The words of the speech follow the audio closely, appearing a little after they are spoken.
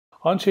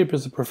Onshape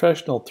is a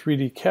professional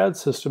 3D CAD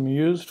system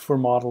used for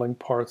modeling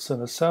parts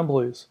and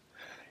assemblies.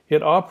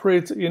 It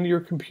operates in your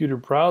computer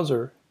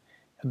browser,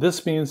 and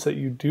this means that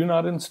you do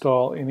not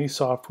install any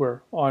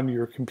software on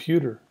your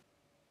computer.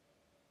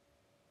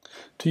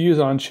 To use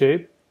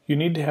Onshape, you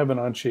need to have an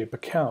Onshape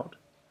account.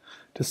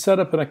 To set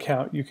up an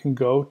account, you can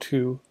go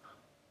to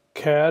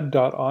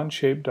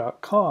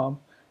cad.onshape.com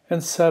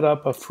and set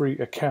up a free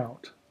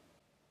account.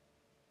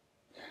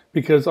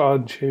 Because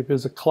Onshape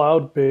is a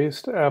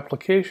cloud-based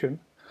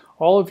application,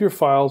 all of your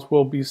files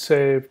will be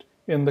saved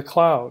in the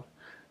cloud.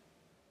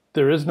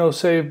 There is no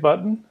save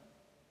button.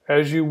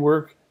 As you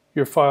work,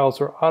 your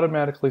files are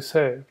automatically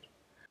saved.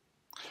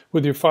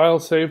 With your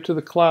files saved to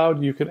the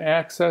cloud, you can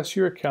access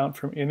your account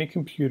from any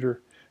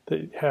computer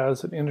that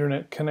has an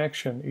internet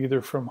connection,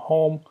 either from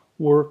home,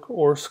 work,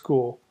 or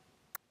school.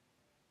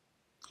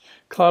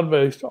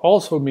 Cloud-based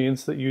also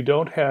means that you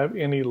don't have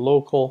any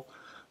local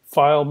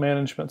file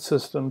management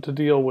system to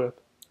deal with.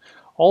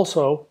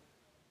 Also,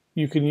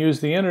 you can use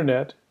the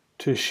internet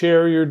to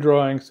share your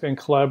drawings and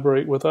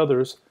collaborate with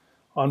others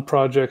on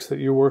projects that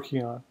you're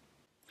working on.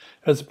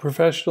 As a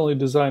professionally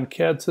designed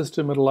CAD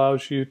system, it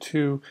allows you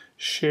to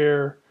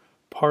share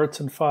parts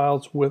and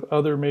files with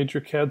other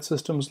major CAD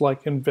systems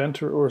like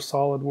Inventor or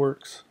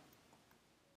SolidWorks.